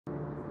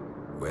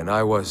When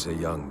I was a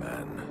young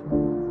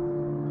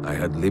man, I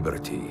had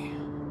liberty,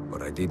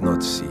 but I did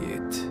not see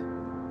it.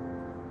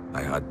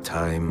 I had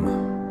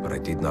time, but I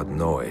did not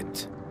know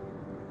it.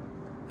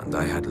 And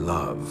I had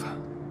love,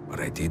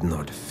 but I did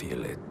not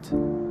feel it.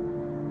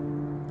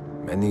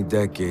 Many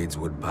decades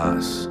would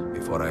pass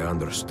before I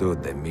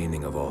understood the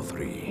meaning of all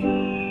three.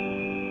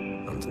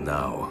 And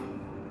now,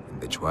 in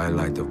the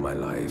twilight of my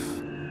life,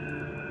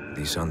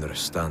 this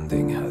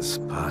understanding has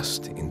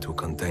passed into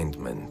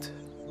contentment.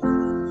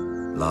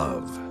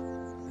 Love,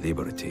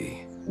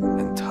 liberty,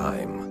 and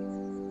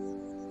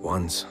time,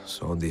 once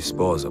so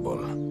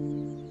disposable,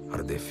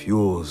 are the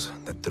fuels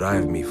that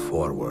drive me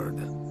forward.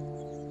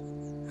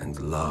 And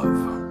love,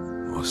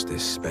 most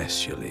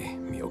especially,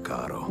 mio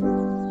caro.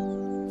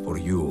 For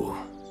you,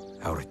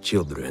 our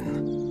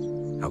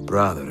children, our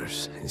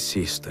brothers and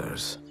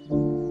sisters,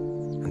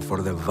 and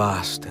for the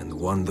vast and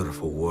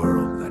wonderful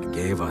world that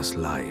gave us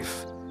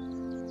life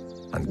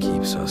and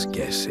keeps us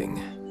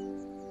guessing.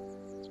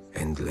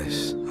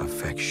 Endless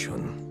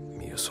affection,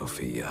 mia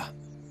Sofia.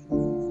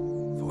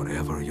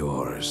 Forever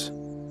yours,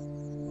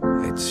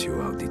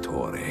 Ezio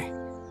Auditore.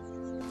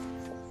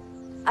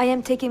 I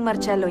am taking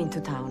Marcello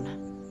into town.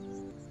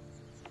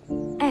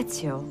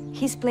 Ezio,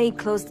 his play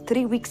closed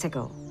 3 weeks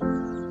ago.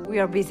 We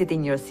are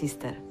visiting your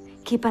sister.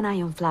 Keep an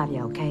eye on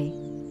Flavia, okay?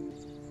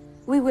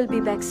 We will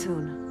be back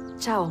soon.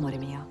 Ciao, amore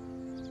mio.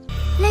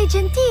 Lei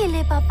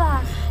gentile,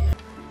 papà.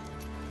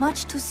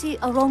 Much to see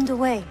along the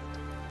way.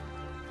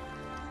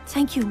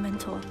 Thank you,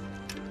 mentor.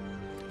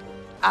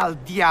 Al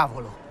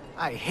diavolo.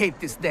 I hate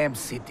this damn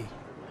city.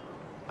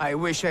 I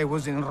wish I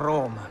was in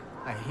Rome.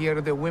 I hear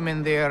the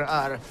women there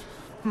are,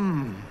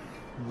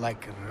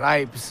 like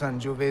ripe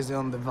Sangiovese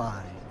on the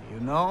vine, you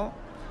know?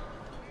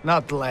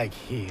 Not like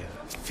here,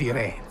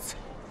 Firenze.